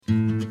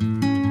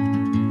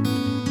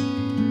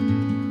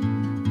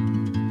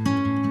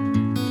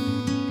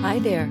Hi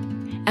there,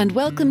 and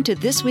welcome to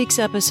this week's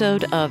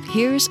episode of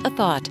Here's a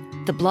Thought,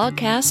 the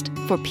blogcast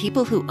for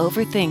people who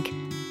overthink.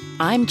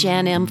 I'm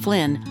Jan M.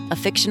 Flynn, a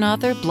fiction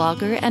author,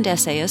 blogger, and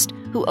essayist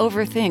who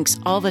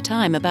overthinks all the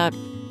time about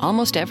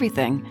almost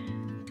everything.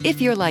 If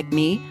you're like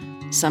me,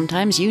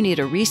 sometimes you need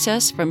a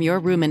recess from your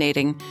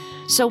ruminating.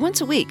 So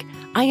once a week,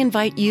 I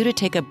invite you to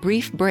take a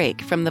brief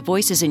break from the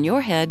voices in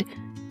your head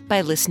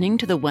by listening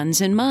to the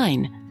ones in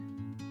mine.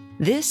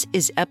 This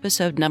is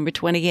episode number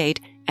 28,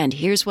 and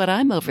here's what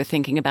I'm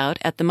overthinking about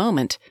at the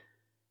moment.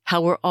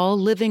 How we're all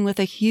living with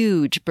a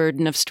huge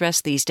burden of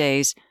stress these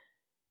days.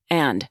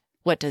 And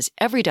what does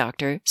every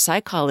doctor,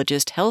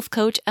 psychologist, health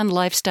coach, and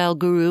lifestyle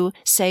guru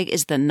say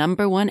is the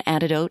number one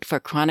antidote for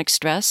chronic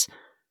stress?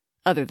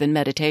 Other than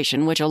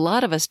meditation, which a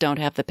lot of us don't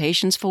have the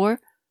patience for?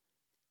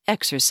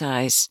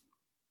 Exercise.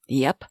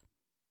 Yep.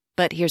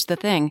 But here's the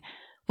thing.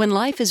 When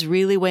life is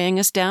really weighing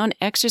us down,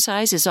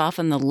 exercise is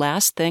often the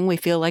last thing we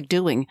feel like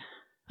doing.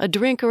 A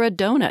drink or a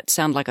donut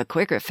sound like a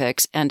quicker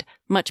fix and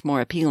much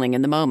more appealing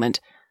in the moment.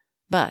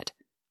 But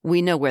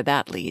we know where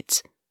that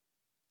leads.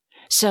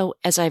 So,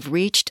 as I've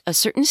reached a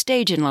certain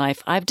stage in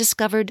life, I've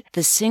discovered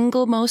the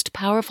single most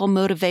powerful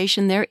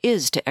motivation there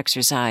is to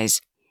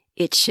exercise.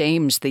 It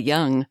shames the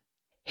young.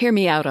 Hear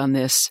me out on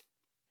this.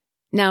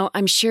 Now,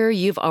 I'm sure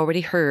you've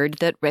already heard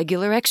that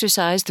regular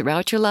exercise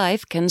throughout your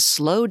life can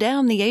slow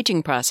down the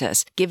aging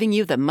process, giving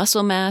you the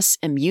muscle mass,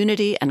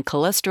 immunity, and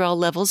cholesterol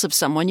levels of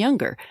someone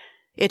younger.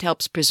 It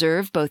helps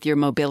preserve both your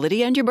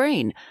mobility and your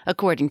brain,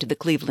 according to the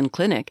Cleveland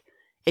Clinic.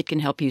 It can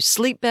help you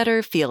sleep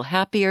better, feel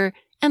happier,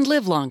 and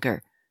live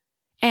longer.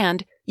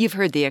 And you've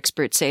heard the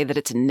experts say that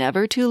it's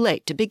never too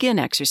late to begin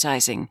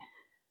exercising.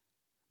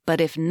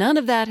 But if none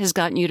of that has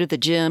gotten you to the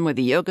gym or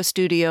the yoga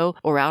studio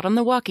or out on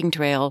the walking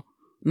trail,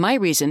 my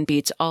reason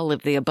beats all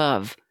of the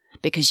above,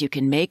 because you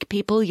can make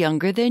people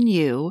younger than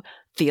you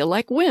feel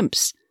like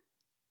wimps.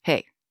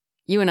 Hey,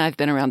 you and I've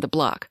been around the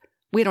block.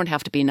 We don't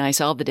have to be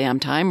nice all the damn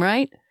time,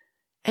 right?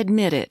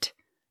 Admit it.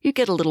 You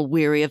get a little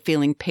weary of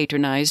feeling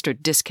patronized or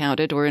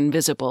discounted or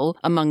invisible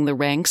among the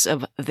ranks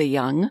of the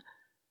young.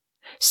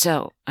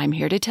 So, I'm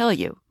here to tell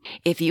you,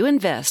 if you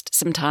invest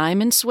some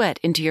time and sweat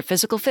into your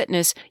physical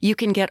fitness, you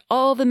can get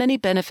all the many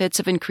benefits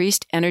of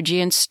increased energy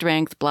and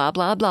strength, blah,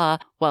 blah, blah,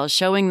 while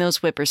showing those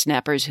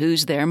whippersnappers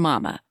who's their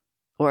mama.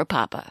 Or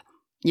papa.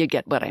 You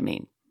get what I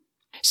mean.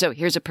 So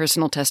here's a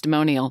personal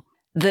testimonial.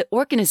 The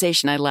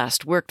organization I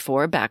last worked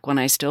for, back when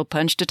I still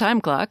punched a time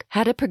clock,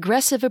 had a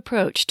progressive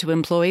approach to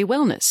employee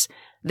wellness.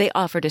 They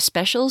offered a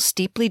special,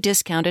 steeply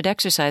discounted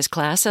exercise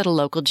class at a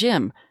local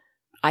gym.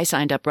 I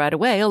signed up right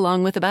away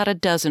along with about a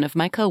dozen of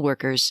my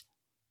coworkers,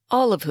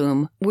 all of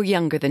whom were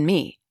younger than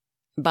me,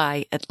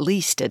 by at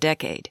least a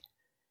decade.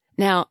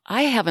 Now,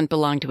 I haven't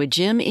belonged to a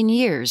gym in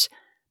years,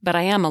 but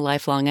I am a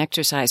lifelong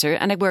exerciser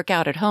and I work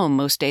out at home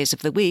most days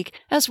of the week,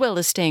 as well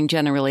as staying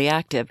generally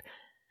active.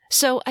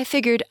 So I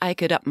figured I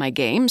could up my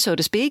game, so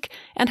to speak,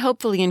 and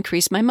hopefully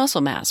increase my muscle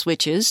mass,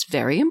 which is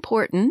very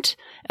important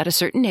at a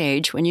certain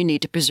age when you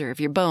need to preserve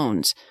your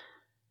bones.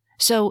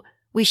 So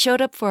we showed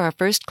up for our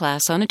first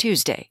class on a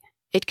Tuesday.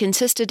 It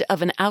consisted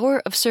of an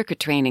hour of circuit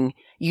training,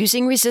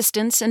 using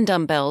resistance and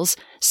dumbbells,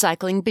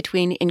 cycling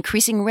between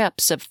increasing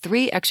reps of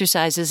 3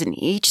 exercises in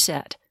each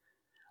set.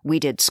 We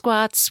did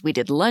squats, we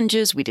did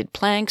lunges, we did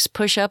planks,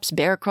 push-ups,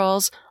 bear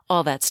crawls,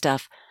 all that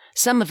stuff,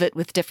 some of it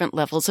with different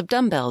levels of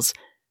dumbbells.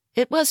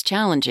 It was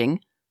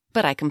challenging,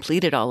 but I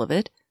completed all of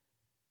it.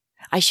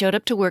 I showed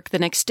up to work the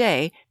next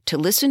day to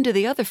listen to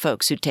the other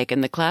folks who'd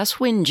taken the class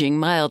whinging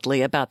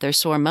mildly about their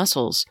sore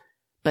muscles.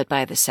 But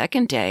by the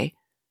second day,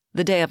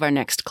 the day of our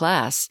next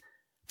class,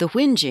 the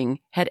whinging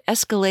had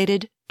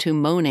escalated to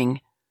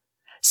moaning.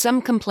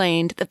 Some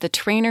complained that the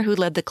trainer who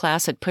led the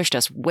class had pushed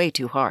us way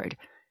too hard,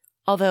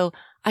 although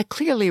I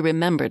clearly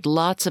remembered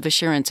lots of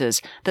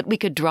assurances that we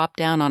could drop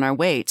down on our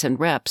weights and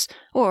reps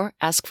or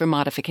ask for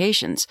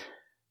modifications.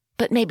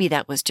 But maybe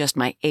that was just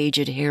my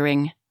aged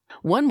hearing.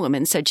 One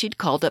woman said she'd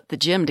called up the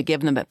gym to give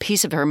them a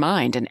piece of her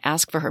mind and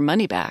ask for her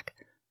money back.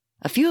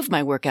 A few of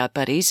my workout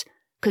buddies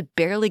could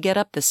barely get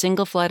up the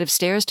single flight of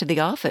stairs to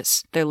the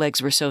office. Their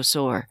legs were so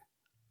sore.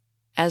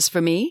 As for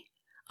me,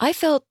 I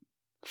felt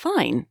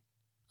fine.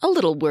 A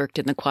little worked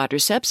in the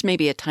quadriceps,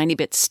 maybe a tiny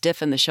bit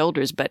stiff in the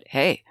shoulders, but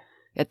hey,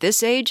 at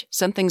this age,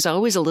 something's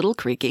always a little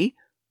creaky.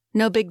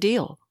 No big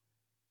deal.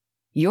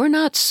 "You're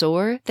not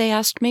sore?" they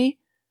asked me.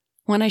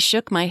 When I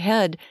shook my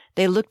head,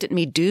 they looked at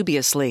me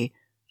dubiously,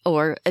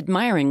 or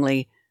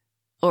admiringly,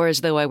 or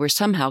as though I were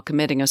somehow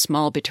committing a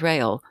small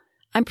betrayal.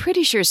 I'm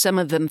pretty sure some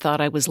of them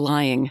thought I was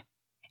lying.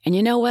 And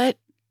you know what?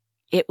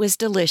 It was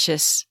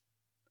delicious.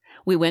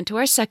 We went to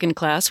our second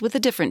class with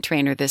a different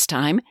trainer this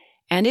time,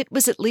 and it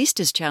was at least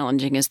as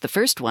challenging as the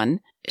first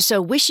one.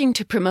 So wishing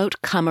to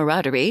promote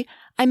camaraderie,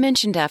 I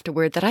mentioned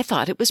afterward that I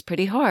thought it was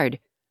pretty hard.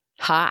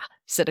 "Ha,"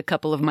 said a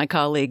couple of my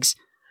colleagues.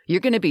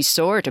 "You're going to be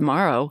sore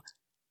tomorrow."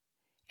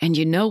 And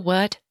you know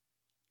what?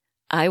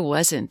 I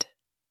wasn't.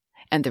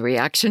 And the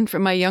reaction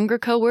from my younger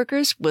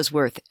coworkers was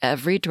worth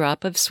every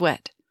drop of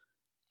sweat.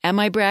 Am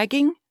I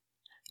bragging?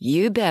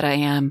 You bet I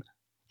am.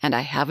 And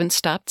I haven't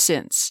stopped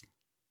since.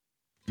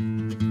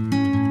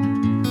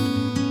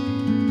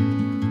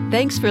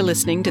 Thanks for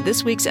listening to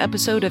this week's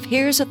episode of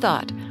Here's a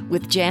Thought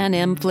with Jan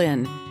M.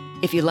 Flynn.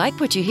 If you like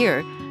what you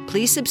hear,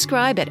 please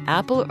subscribe at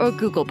Apple or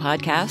Google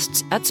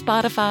Podcasts, at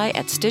Spotify,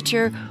 at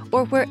Stitcher,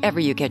 or wherever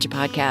you get your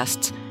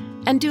podcasts.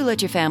 And do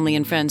let your family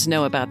and friends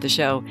know about the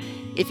show.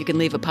 If you can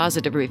leave a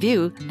positive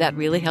review, that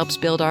really helps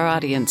build our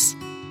audience.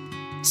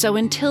 So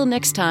until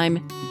next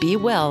time, be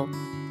well,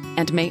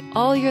 and may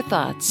all your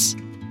thoughts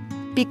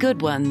be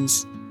good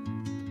ones.